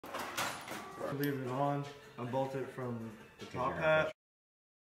Leave it on, unbolt it from the top hat.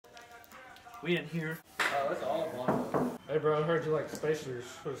 We in here. Oh, that's all one. Hey bro, I heard you like spacers.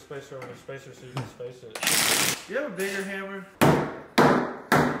 Put a spacer on a spacer so you can space it. You have a bigger hammer?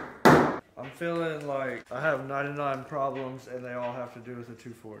 I'm feeling like I have 99 problems and they all have to do with a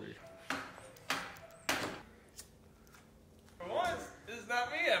 240. For once, it's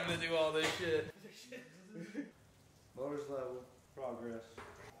not me having to do all this shit. Motor's level, progress.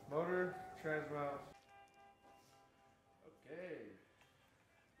 Motor, transmount. Okay.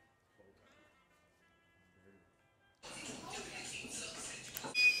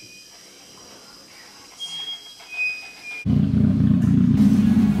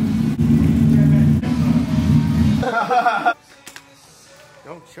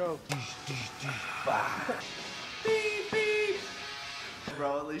 Don't choke. Beep, beep.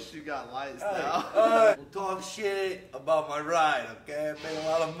 Bro, at least you got lights now. We'll talk shit about my ride, okay? I paid a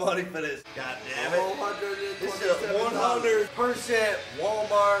lot of money for this. God damn it. This is a 100%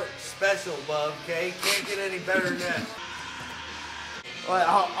 Walmart special, bub, okay? Can't get any better than that. Like,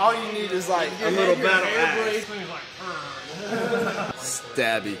 all you need is like a little battle axe. Like,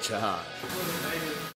 Stab each eye.